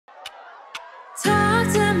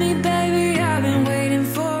Talk to me, baby, I've been waiting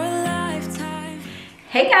for a lifetime.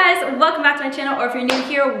 Hey guys, welcome back to my channel, or if you're new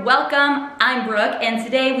here, welcome. I'm Brooke, and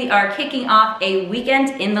today we are kicking off a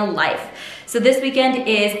weekend in the life. So this weekend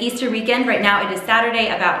is Easter weekend. Right now it is Saturday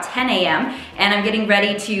about 10 a.m. and I'm getting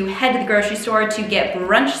ready to head to the grocery store to get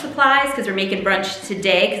brunch supplies because we're making brunch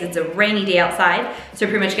today because it's a rainy day outside. So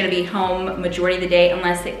we're pretty much gonna be home majority of the day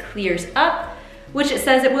unless it clears up, which it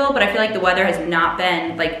says it will, but I feel like the weather has not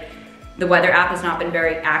been, the weather app has not been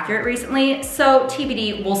very accurate recently, so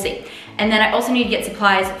TBD, we'll see. And then I also need to get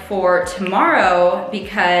supplies for tomorrow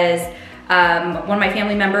because one of my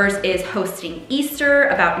family members is hosting Easter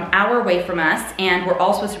about an hour away from us, and we're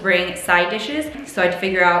all supposed to bring side dishes, so I had to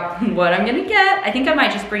figure out what I'm gonna get. I think I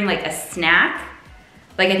might just bring like a snack.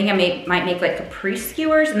 Like I think I might make like Capri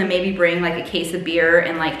skewers and then maybe bring like a case of beer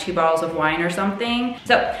and like 2 bottles of wine or something.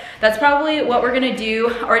 So that's probably what we're gonna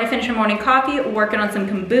do. Already finished my morning coffee, working on some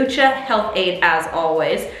kombucha, health aid as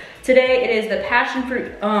always. Today it is the passion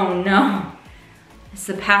fruit, oh no. It's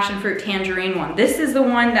the passion fruit tangerine one. This is the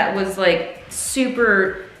one that was like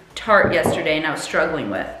super tart yesterday and I was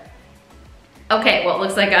struggling with. Okay, well it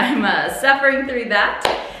looks like I'm suffering through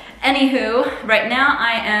that. Anywho, right now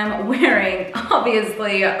I am wearing,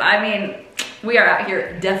 obviously, I mean, we are out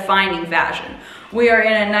here defining fashion. We are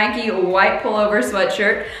in a Nike white pullover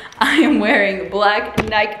sweatshirt. I am wearing black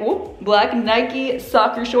Nike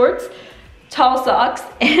soccer shorts, tall socks,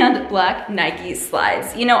 and black Nike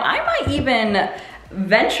slides. You know, I might even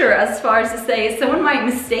venture as far as to say someone might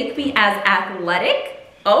mistake me as athletic.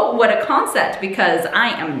 Oh, what a concept, because I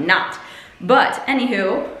am not. But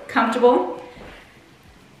anywho, comfortable.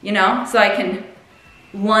 You know, so I can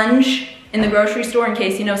lunge in the grocery store in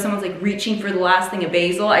case, you know, someone's like reaching for the last thing of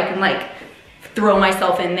basil. I can like throw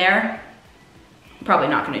myself in there. Probably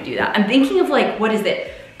not gonna do that. I'm thinking of like, what is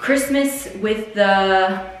it? Christmas with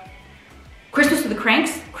the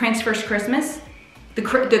Cranks? Cranks First Christmas? The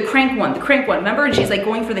crank one, remember? And she's like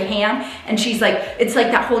going for the ham and she's like, it's like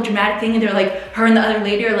that whole dramatic thing and they're like, her and the other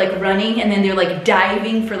lady are like running and then they're like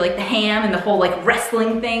diving for like the ham and the whole like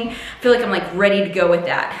wrestling thing. I feel like I'm like ready to go with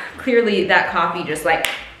that. Clearly that coffee just like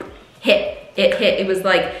hit. It was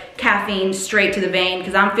like caffeine straight to the vein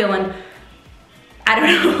because I'm feeling, I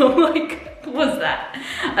don't know, like, what was that?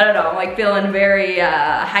 I don't know, I'm like feeling very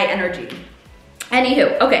high energy.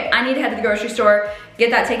 Anywho, okay, I need to head to the grocery store,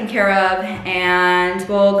 get that taken care of, and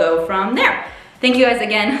we'll go from there. Thank you guys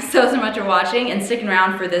again so much for watching and sticking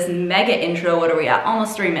around for this mega intro. What are we at?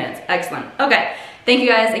 Almost 3 minutes. Excellent. Okay, thank you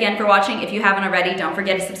guys again for watching. If you haven't already, don't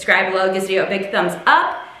forget to subscribe below. Give this video a big thumbs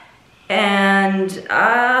up. And,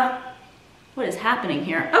 what is happening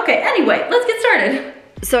here? Okay, anyway, let's get started.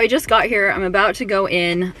 So I just got here. I'm about to go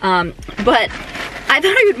in, but I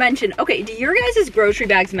thought I would mention, okay, do your guys' grocery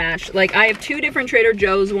bags match? Like I have 2 different Trader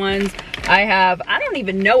Joe's ones. I don't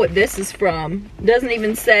even know what this is from. It doesn't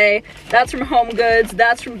even say. That's from Home Goods,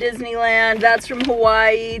 that's from Disneyland, that's from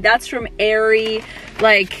Hawaii, that's from Aerie.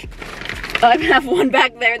 Like, I have one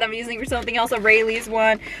back there that I'm using for something else, a Rayleigh's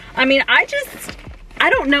one. I mean, I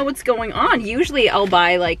don't know what's going on. Usually I'll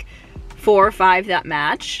buy like 4 or 5 that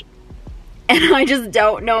match, and I just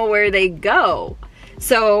don't know where they go.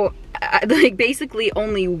 So, like basically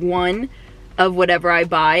only one of whatever I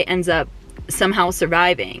buy ends up somehow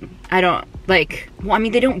surviving. I don't like, well, I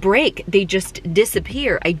mean, they don't break, they just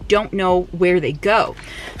disappear. I don't know where they go.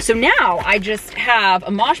 So now I just have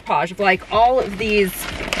a mosh podge of like all of these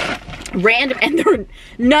random, and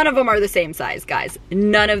none of them are the same size, guys.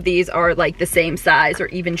 None of these are like the same size or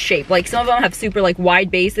even shape. Like some of them have super like wide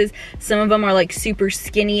bases, some of them are like super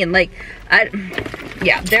skinny, and like,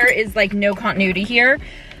 yeah, there is like no continuity here.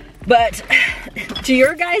 But do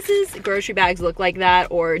your guys' grocery bags look like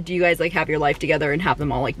that, or do you guys like have your life together and have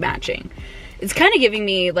them all like matching? It's kind of giving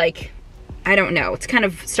me like, I don't know, it's kind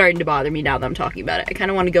of starting to bother me now that I'm talking about it. I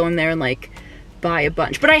kind of want to go in there and like buy a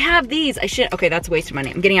bunch, but I have these. I should, okay, that's a waste of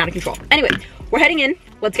money. I'm getting out of control. Anyway, we're heading in,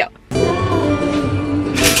 let's go.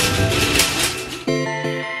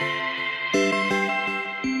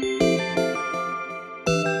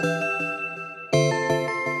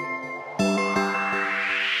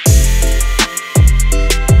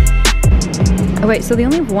 Okay, so they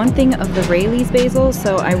only have one thing of the Rayleigh's basil,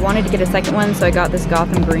 so I wanted to get a second one, so I got this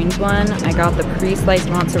Gotham Greens one. I got the pre-sliced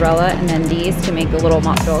mozzarella and then these to make the little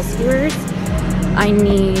mozzarella skewers. I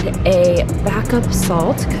need a backup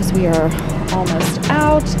salt because we are almost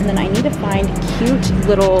out, and then I need to find cute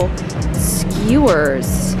little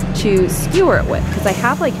skewers to skewer it with because I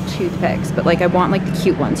have like toothpicks, but like I want like the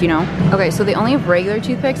cute ones, you know? Okay, so they only have regular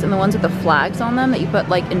toothpicks and the ones with the flags on them that you put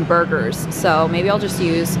like in burgers. So maybe I'll just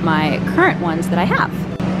use my current ones that I have.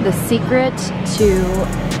 The secret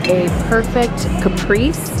to a perfect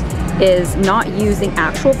caprice is not using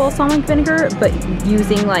actual balsamic vinegar, but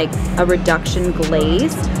using like a reduction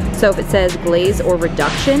glaze. So if it says glaze or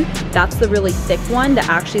reduction, that's the really thick one that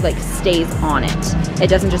actually like stays on it. It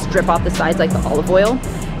doesn't just drip off the sides like the olive oil.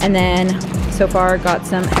 And then so far got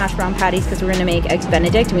some hash brown patties because we're gonna make eggs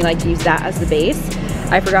Benedict and we like to use that as the base.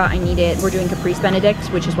 I forgot I needed, we're doing caprese Benedict,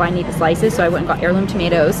 which is why I need the slices, so I went and got heirloom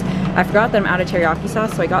tomatoes. I forgot that I'm out of teriyaki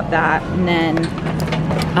sauce, so I got that. And then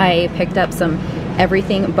I picked up some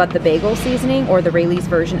everything but the bagel seasoning, or the Rayleigh's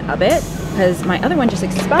version of it, because my other one just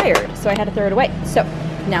expired, so I had to throw it away. So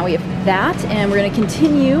now we have that, and we're gonna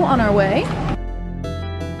continue on our way.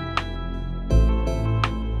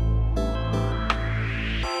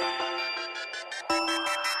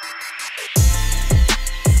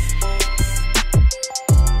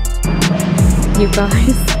 You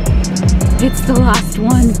guys, it's the last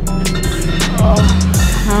one. Oh,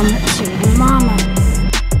 come to mama.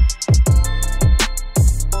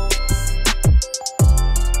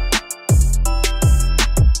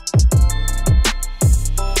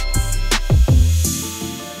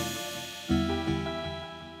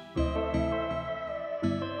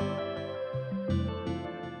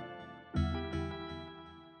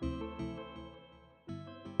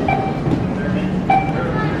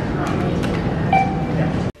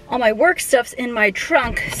 All my work stuff's in my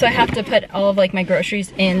trunk, so I have to put all of like my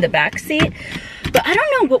groceries in the back seat. But I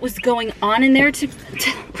don't know what was going on in there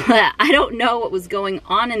I don't know what was going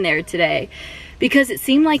on in there today, because it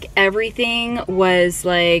seemed like everything was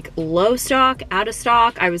like low stock, out of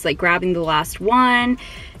stock. I was like grabbing the last one,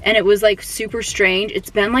 and it was like super strange.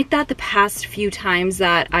 It's been like that the past few times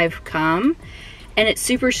that I've come, and it's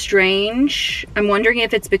super strange. I'm wondering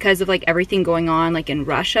if it's because of like everything going on like in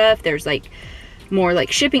Russia, if there's like more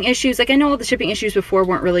like shipping issues. Like I know all the shipping issues before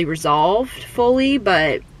weren't really resolved fully,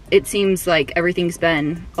 but it seems like everything's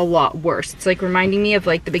been a lot worse. It's like reminding me of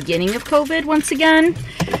like the beginning of COVID once again.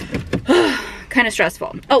 Kind of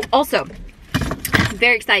stressful. Oh, also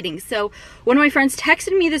very exciting. So one of my friends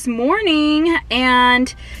texted me this morning,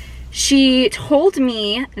 and she told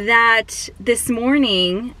me that this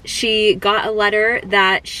morning she got a letter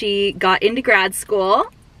that she got into grad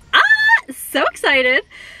school. So excited.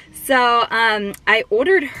 So I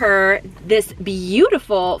ordered her this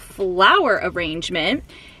beautiful flower arrangement,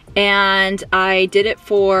 and I did it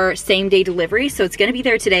for same day delivery. So it's gonna be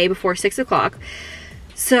there today before 6 o'clock.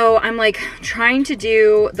 So I'm like trying to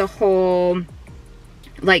do the whole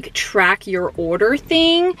like track your order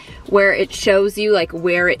thing where it shows you like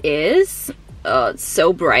where it is. It's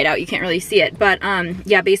so bright out, you can't really see it. But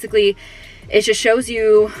yeah, basically it just shows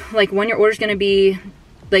you like when your order's gonna be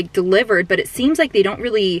like delivered, but it seems like they don't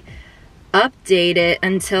really update it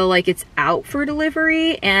until like it's out for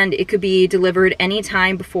delivery, and it could be delivered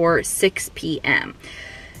anytime before 6 p.m.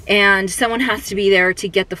 and someone has to be there to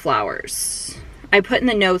get the flowers. I put in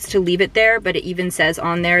the notes to leave it there, but it even says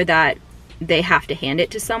on there that they have to hand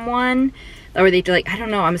it to someone, or they have to like, I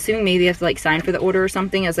don't know, I'm assuming maybe they have to like sign for the order or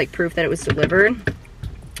something as like proof that it was delivered.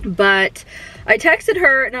 But I texted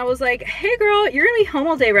her and I was like, hey girl, you're gonna be home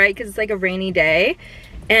all day, right? Because it's like a rainy day.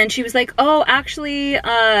 And she was like, oh, actually,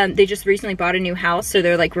 they just recently bought a new house, so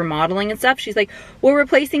they're like remodeling and stuff. She's like, we're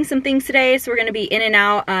replacing some things today, so we're gonna be in and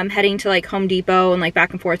out, heading to like Home Depot and like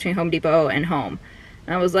back and forth between Home Depot and home.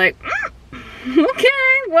 And I was like, okay,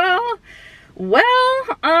 well,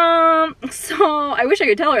 so I wish I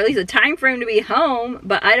could tell her at least a time frame to be home,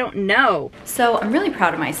 but I don't know. So I'm really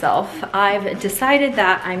proud of myself. I've decided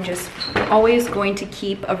that I'm just always going to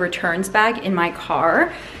keep a returns bag in my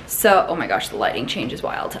car. So, oh my gosh, the lighting change is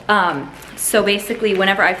wild. So basically,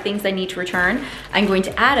 whenever I have things I need to return, I'm going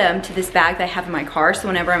to add them to this bag that I have in my car. So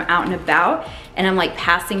whenever I'm out and about and I'm like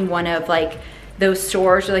passing one of like those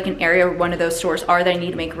stores, or like an area where one of those stores are that I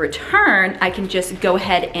need to make a return, I can just go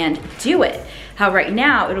ahead and do it. How right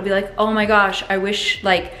now, it'll be like, oh my gosh, I wish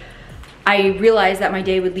like I realized that my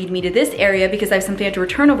day would lead me to this area because I have something I have to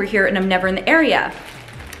return over here and I'm never in the area.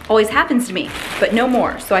 Always happens to me, but no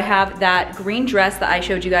more. So I have that green dress that I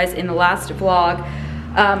showed you guys in the last vlog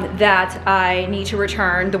that I need to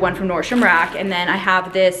return, the one from Nordstrom Rack. And then I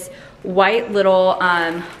have this white little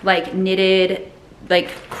like knitted like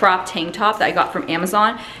crop tank top that I got from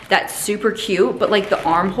Amazon that's super cute, but like the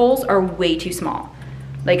armholes are way too small.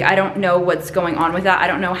 Like I don't know what's going on with that. I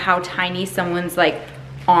don't know how tiny someone's like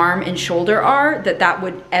arm and shoulder are that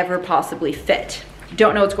would ever possibly fit.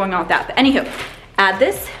 Don't know what's going on with that, but anywho, add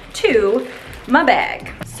this to my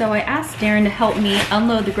bag. So I asked Darren to help me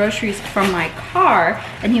unload the groceries from my car,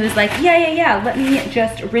 and he was like, yeah, let me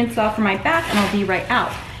just rinse off from my back and I'll be right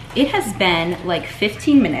out. It has been like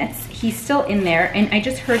 15 minutes. He's still in there, and I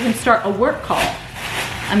just heard him start a work call.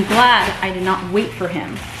 I'm glad I did not wait for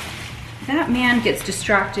him. That man gets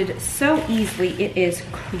distracted so easily, it is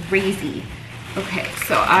crazy. Okay,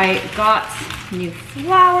 so I got new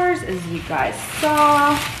flowers, as you guys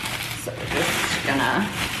saw. So we're just gonna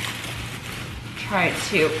try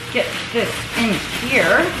to get this in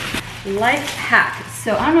here. Life hack.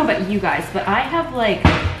 So I don't know about you guys, but I have like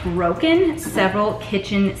broken several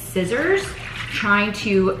kitchen scissors trying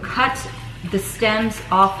to cut the stems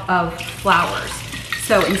off of flowers.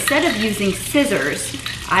 So instead of using scissors,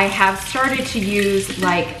 I have started to use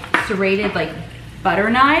like serrated like butter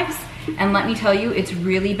knives. And let me tell you, it's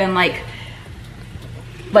really been like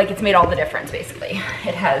it's made all the difference basically.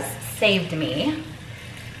 It has saved me.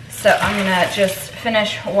 So I'm gonna just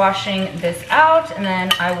finish washing this out and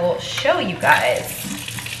then I will show you guys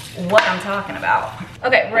what I'm talking about.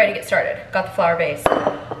 Okay, we're ready to get started. Got the flower vase.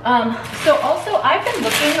 So also I've been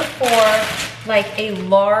looking for like a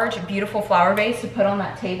large, beautiful flower vase to put on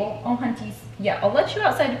that table. Oh, hunties. Yeah, I'll let you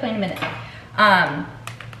outside to play in a minute.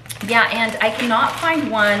 Yeah, and I cannot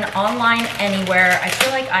find one online anywhere. I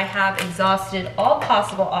feel like I have exhausted all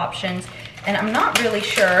possible options and I'm not really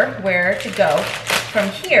sure where to go from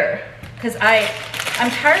here because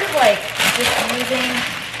I'm tired of like just using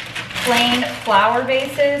plain flower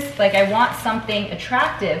vases. Like I want something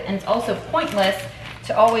attractive and it's also pointless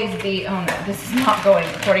to always be, oh no, this is not going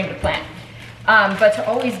according to plan. But to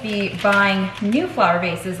always be buying new flower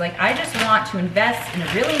vases, like I just want to invest in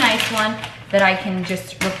a really nice one that I can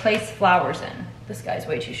just replace flowers in. This guy's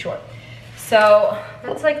way too short. So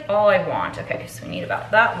that's like all I want. Okay, so we need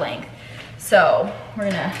about that length. So we're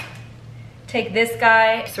gonna take this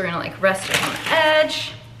guy, so we're gonna like rest it on the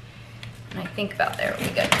edge. And I think about there will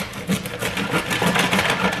be good.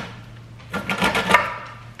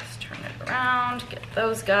 Just turn it around, get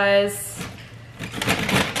those guys.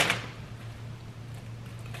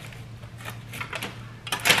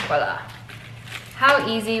 Voila. How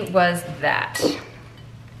easy was that?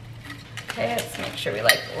 Okay, let's make sure we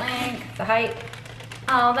like the length, the height.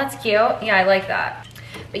 Oh, that's cute. Yeah, I like that.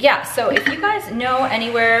 But yeah, so if you guys know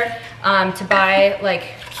anywhere to buy like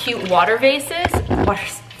cute water vases,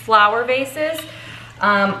 flower vases,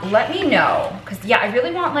 let me know. Cause yeah, I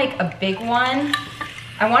really want like a big one.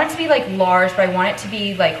 I want it to be like large, but I want it to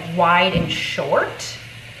be like wide and short.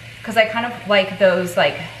 Cause I kind of like those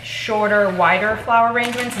like shorter, wider flower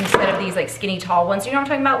arrangements instead of these like skinny tall ones. You know what I'm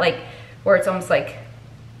talking about? Like where it's almost like,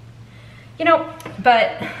 you know,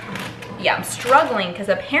 but yeah, I'm struggling because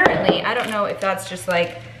apparently, I don't know if that's just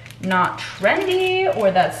like not trendy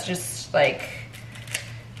or that's just like,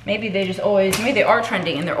 maybe they just always, maybe they are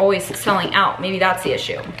trending and they're always selling out. Maybe that's the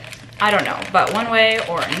issue. I don't know, but one way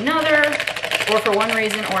or another, or for one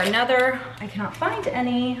reason or another, I cannot find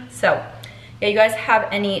any. So yeah, you guys have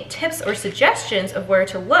any tips or suggestions of where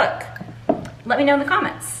to look? Let me know in the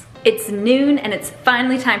comments. It's noon and it's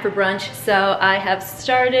finally time for brunch. So I have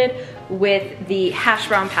started with the hash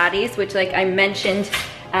brown patties, which like I mentioned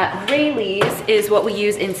at Rayleigh's is what we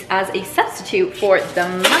use as a substitute for the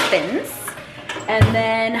muffins. And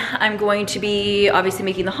then I'm going to be obviously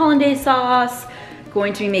making the hollandaise sauce,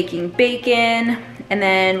 going to be making bacon, and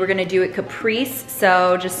then we're gonna do it caprese,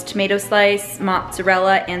 so just tomato slice,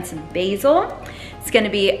 mozzarella, and some basil. It's gonna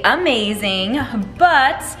be amazing,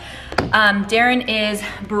 but Darren is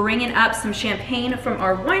bringing up some champagne from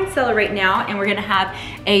our wine cellar right now, and we're gonna have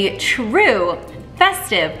a true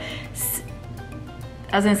festive,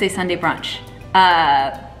 I was gonna say Sunday brunch,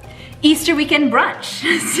 Easter weekend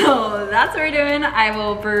brunch. So that's what we're doing. I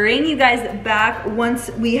will bring you guys back once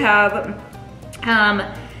we have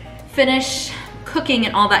finished cooking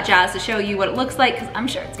and all that jazz to show you what it looks like, because I'm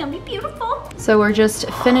sure it's gonna be beautiful. So we're just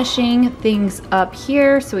finishing things up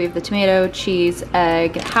here. So we have the tomato, cheese,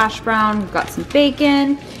 egg, hash brown, we've got some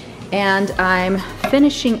bacon, and I'm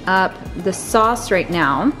finishing up the sauce right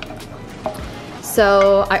now.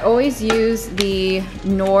 So I always use the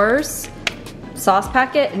Knorr's sauce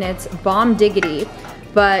packet and it's bomb diggity,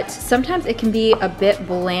 but sometimes it can be a bit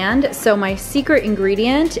bland. So my secret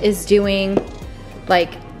ingredient is doing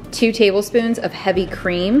like 2 tablespoons of heavy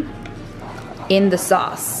cream in the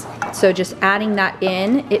sauce. So just adding that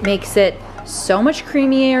in, it makes it so much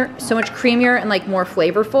creamier and like more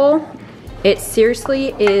flavorful. It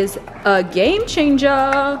seriously is a game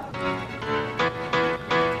changer.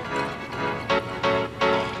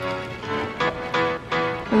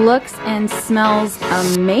 Looks and smells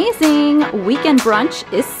amazing. Weekend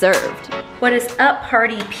brunch is served. What is up,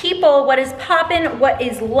 party people? What is poppin'? What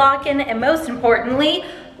is lockin'? And most importantly,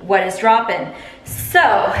 what is droppin'?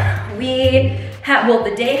 So we well,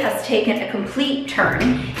 the day has taken a complete turn.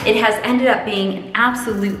 It has ended up being an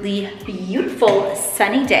absolutely beautiful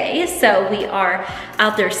sunny day. So we are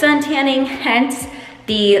out there sun tanning, hence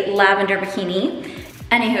the lavender bikini.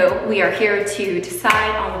 Anywho, we are here to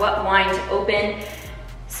decide on what wine to open.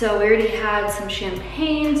 So we already had some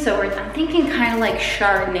champagne. So I'm thinking kind of like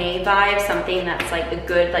Chardonnay vibe, something that's like a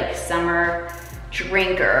good like summer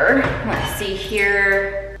drinker. Let's see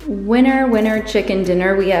here. Winner chicken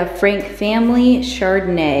dinner. We have Frank Family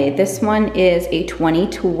Chardonnay. This one is a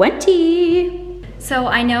 2020. So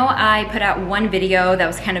I know I put out one video that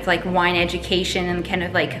was kind of like wine education and kind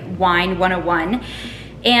of like wine 101.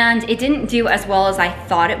 And it didn't do as well as I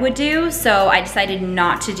thought it would do, so I decided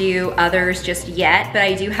not to do others just yet, but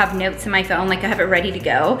I do have notes in my phone, like I have it ready to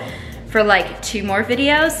go for like 2 more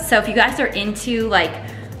videos. So if you guys are into like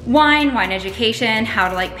wine education, how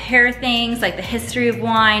to like pair things, like the history of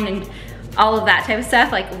wine and all of that type of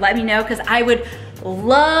stuff, like let me know, because I would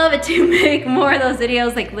love to make more of those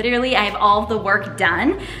videos. Like literally I have all of the work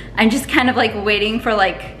done. I'm just kind of like waiting for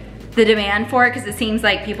like the demand for it, because it seems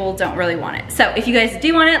like people don't really want it. So if you guys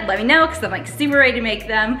do want it, let me know, because I'm like super ready to make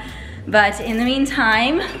them. But in the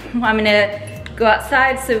meantime, I'm gonna go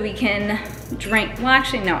outside so we can drink. Well,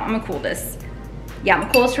 actually no, I'm gonna cool this. Yeah, I'm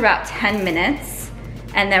gonna cool this for about 10 minutes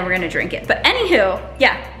and then we're gonna drink it. But anywho,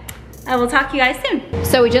 yeah, I will talk to you guys soon.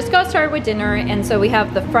 So we just got started with dinner, and so we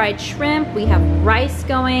have the fried shrimp, we have rice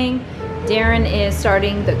going. Darren is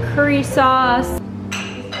starting the curry sauce.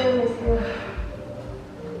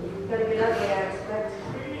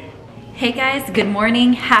 Hey guys, good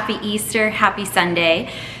morning, happy Easter, happy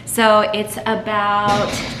Sunday. So it's about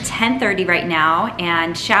 10:30 right now,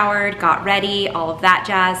 and showered, got ready, all of that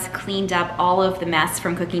jazz, cleaned up all of the mess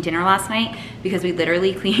from cooking dinner last night, because we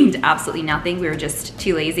literally cleaned absolutely nothing. We were just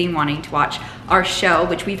too lazy and wanting to watch our show,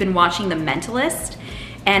 which we've been watching The Mentalist.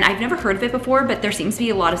 And I've never heard of it before, but there seems to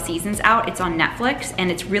be a lot of seasons out. It's on Netflix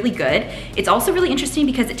and it's really good. It's also really interesting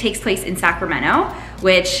because it takes place in Sacramento,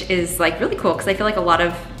 which is like really cool, because I feel like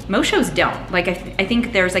most shows don't. Like I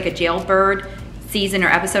think there's like a Jailbird season or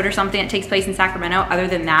episode or something that takes place in Sacramento. Other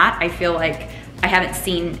than that, I feel like I haven't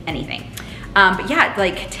seen anything. But yeah, it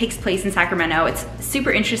like takes place in Sacramento. It's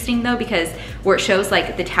super interesting though, because where it shows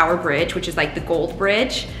like the Tower Bridge, which is like the Gold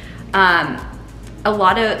Bridge, a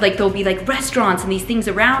lot of like there'll be like restaurants and these things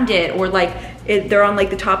around it, or like they're on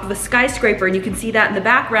like the top of a skyscraper and you can see that in the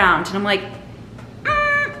background, and I'm like,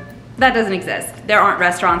 that doesn't exist. There aren't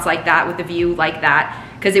restaurants like that with a view like that,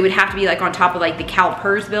 because it would have to be like on top of like the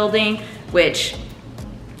CalPERS building, which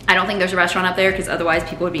I don't think there's a restaurant up there, because otherwise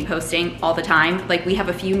people would be posting all the time. Like we have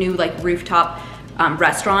a few new like rooftop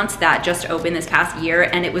restaurants that just opened this past year,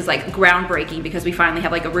 and it was like groundbreaking because we finally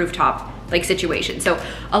have like a rooftop like situation. So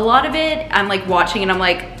a lot of it I'm like watching and I'm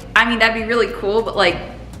like, I mean, that'd be really cool, but like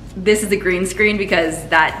this is a green screen, because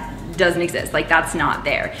that doesn't exist. Like that's not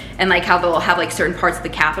there. And like how they'll have like certain parts of the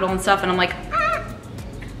Capitol and stuff, and I'm like,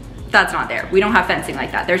 that's not there. We don't have fencing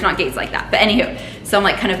like that. There's not gates like that. But anywho, so I'm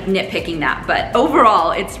like kind of nitpicking that, but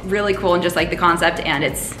overall it's really cool, and just like the concept, and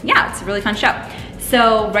it's a really fun show.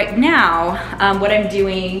 So right now, what I'm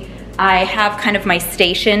doing, I have kind of my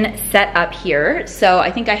station set up here. So I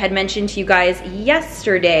think I had mentioned to you guys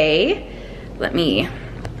yesterday,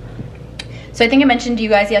 so I think I mentioned to you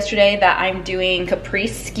guys yesterday that I'm doing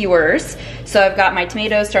caprese skewers. So I've got my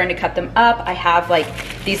tomatoes, starting to cut them up. I have like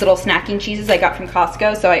these little snacking cheeses I got from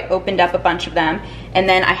Costco, so I opened up a bunch of them. And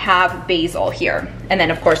then I have basil here. And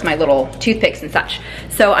then of course my little toothpicks and such.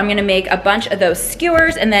 So I'm gonna make a bunch of those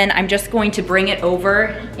skewers, and then I'm just going to bring it over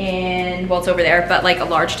in, well, it's over there, but like a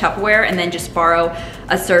large Tupperware, and then just borrow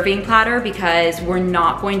a serving platter, because we're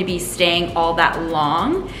not going to be staying all that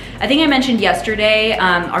long. I think I mentioned yesterday,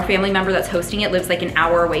 our family member that's hosting it lives like an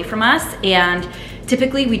hour away from us, and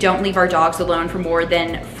typically we don't leave our dogs alone for more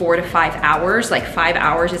than 4 to 5 hours. Like 5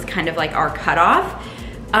 hours is kind of like our cutoff.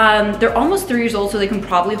 They're almost 3 years old, so they can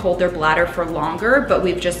probably hold their bladder for longer, but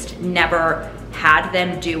we've just never had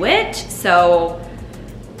them do it. So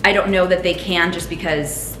I don't know that they can, just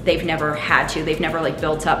because they've never had to. They've never like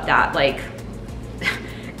built up that like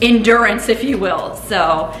endurance, if you will.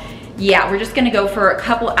 So yeah, we're just gonna go for a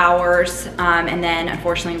couple hours, and then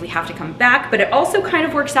unfortunately we have to come back. But it also kind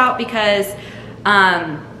of works out because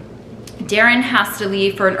Darren has to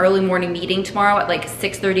leave for an early morning meeting tomorrow at like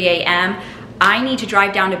 6:30 a.m. I need to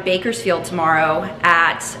drive down to Bakersfield tomorrow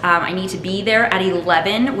at, I need to be there at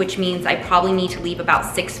 11, which means I probably need to leave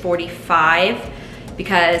about 6:45,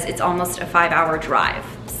 because it's almost a 5-hour drive.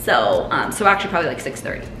 So, so actually probably like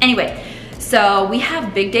 6:30. Anyway, so we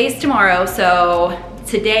have big days tomorrow. So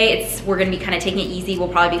today we're gonna be kind of taking it easy. We'll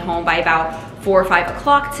probably be home by about 4 or 5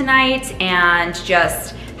 o'clock tonight, and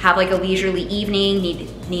just have like a leisurely evening,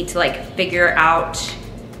 need to like figure out,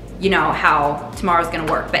 you know, how tomorrow's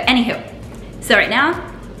gonna work. But anywho, so right now,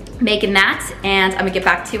 making that, and I'm gonna get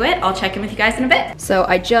back to it. I'll check in with you guys in a bit. So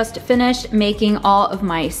I just finished making all of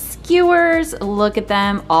my skewers. Look at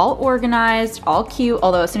them, all organized, all cute.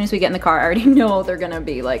 Although as soon as we get in the car, I already know they're gonna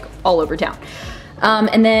be like all over town.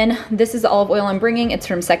 And then this is the olive oil I'm bringing. It's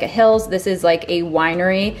from Secca Hills. This is like a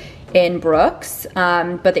winery in Brooks,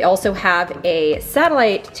 but they also have a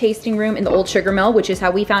satellite tasting room in the Old Sugar Mill, which is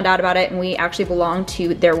how we found out about it, and we actually belong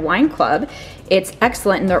to their wine club. It's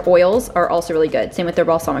excellent, and their oils are also really good. Same with their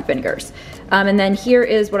balsamic vinegars. And then here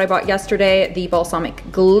is what I bought yesterday, the balsamic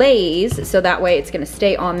glaze, so that way it's gonna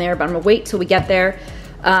stay on there, but I'm gonna wait till we get there.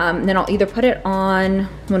 Then I'll either put it on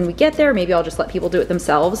when we get there, maybe I'll just let people do it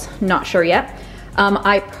themselves, not sure yet.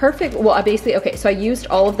 Okay, so I used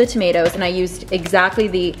all of the tomatoes, and I used exactly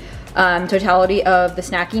the totality of the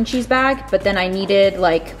snacking cheese bag, but then I needed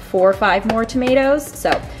like 4 or 5 more tomatoes,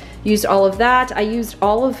 so used all of that. I used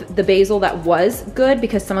all of the basil that was good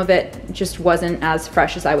because some of it just wasn't as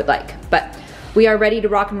fresh as I would like, but we are ready to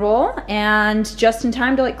rock and roll and just in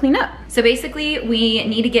time to like clean up. So basically we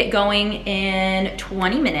need to get going in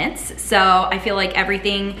 20 minutes. So I feel like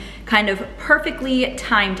everything kind of perfectly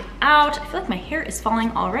timed out. I feel like my hair is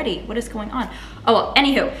falling already. What is going on? Oh well,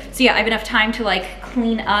 anywho. So yeah, I have enough time to like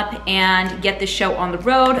clean up and get this show on the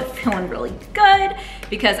road. Feeling really good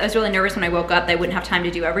because I was really nervous when I woke up that I wouldn't have time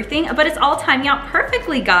to do everything, but it's all timing out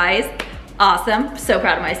perfectly, guys. Awesome, so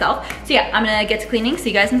proud of myself. So yeah, I'm gonna get to cleaning, see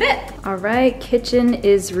you guys in a bit. All right, kitchen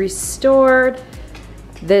is restored.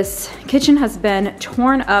 This kitchen has been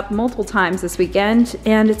torn up multiple times this weekend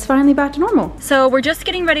and it's finally back to normal. So we're just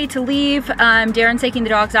getting ready to leave. Darren's taking the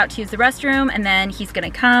dogs out to use the restroom and then he's gonna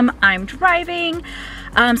come. I'm driving.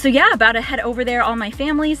 So yeah, about to head over there. All my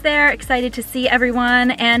family's there, excited to see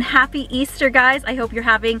everyone, and happy Easter, guys. I hope you're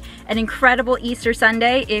having an incredible Easter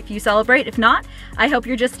Sunday if you celebrate. If not, I hope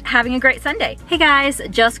you're just having a great Sunday. Hey guys,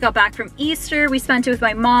 just got back from Easter. We spent it with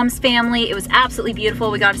my mom's family. It was absolutely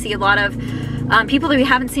beautiful. We got to see a lot of people that we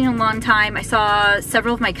haven't seen in a long time. I saw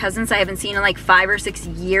several of my cousins I haven't seen in like 5 or 6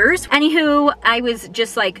 years. Anywho, I was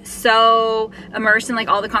just like so immersed in like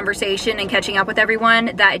all the conversation and catching up with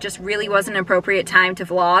everyone that it just really wasn't an appropriate time to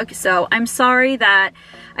vlog. So I'm sorry that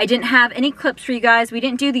I didn't have any clips for you guys. We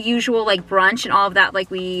didn't do the usual like brunch and all of that like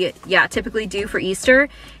we typically do for Easter.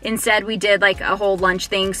 Instead, we did like a whole lunch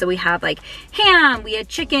thing. So we had like ham, we had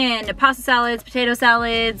chicken, pasta salads, potato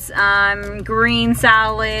salads, green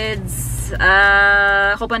salads,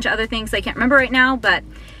 a whole bunch of other things I can't remember right now, but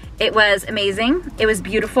it was amazing. It was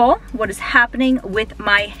beautiful. What is happening with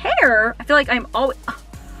my hair? I feel like I'm always,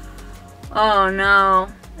 oh no,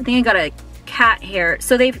 I think I got a cat hair.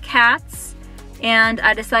 So they have cats and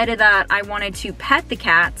I decided that I wanted to pet the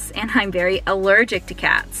cats and I'm very allergic to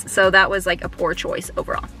cats. So that was like a poor choice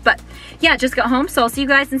overall. But yeah, just got home, so I'll see you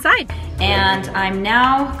guys inside. And I'm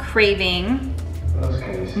now craving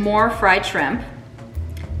more fried shrimp.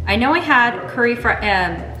 I know I had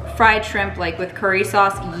fried shrimp like with curry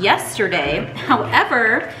sauce yesterday.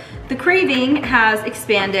 However, the craving has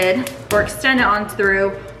expanded or extended on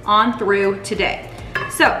through today.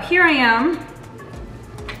 So here I am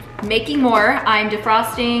making more. I'm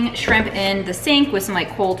defrosting shrimp in the sink with some like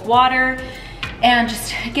cold water and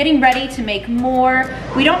just getting ready to make more.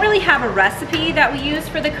 We don't really have a recipe that we use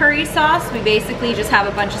for the curry sauce. We basically just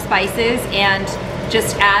have a bunch of spices and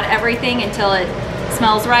just add everything until it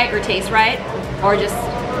smells right or tastes right, or just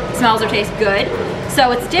smells or tastes good.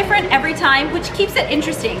 So it's different every time, which keeps it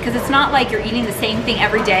interesting because it's not like you're eating the same thing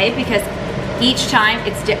every day, because each time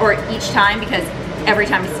because every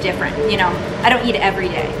time it's different, you know. I don't eat it every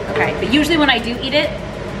day, okay? But usually when I do eat it,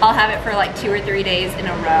 I'll have it for like 2 or 3 days in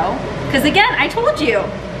a row. Because again, I told you,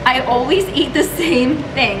 I always eat the same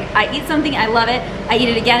thing. I eat something, I love it, I eat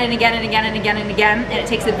it again and again and again and again and again, and it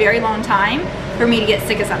takes a very long time for me to get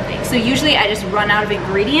sick of something. So usually I just run out of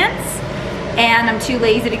ingredients and I'm too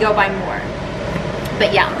lazy to go buy more.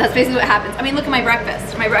 But yeah, that's basically what happens. I mean, look at my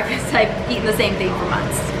breakfast. My breakfast, I've eaten the same thing for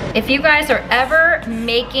months. If you guys are ever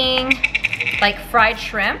making like fried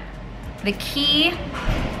shrimp, the key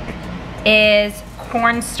is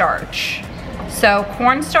cornstarch. So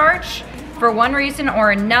cornstarch, for one reason or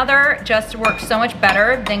another, just works so much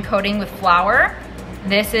better than coating with flour.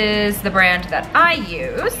 This is the brand that I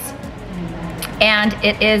use, and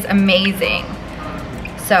it is amazing.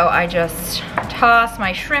 So I just toss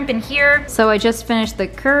my shrimp in here. So I just finished the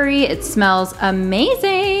curry. It smells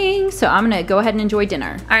amazing. So I'm gonna go ahead and enjoy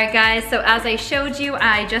dinner. All right guys, so as I showed you,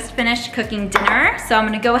 I just finished cooking dinner. So I'm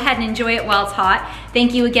gonna go ahead and enjoy it while it's hot.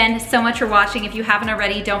 Thank you again so much for watching. If you haven't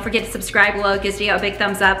already, don't forget to subscribe below. It gives you a big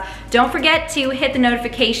thumbs up. Don't forget to hit the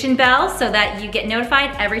notification bell so that you get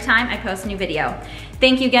notified every time I post a new video.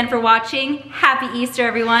 Thank you again for watching. Happy Easter,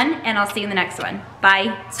 everyone, and I'll see you in the next one. Bye.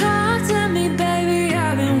 Talk to me, baby,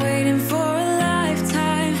 I've been waiting for a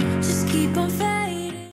lifetime. Just keep on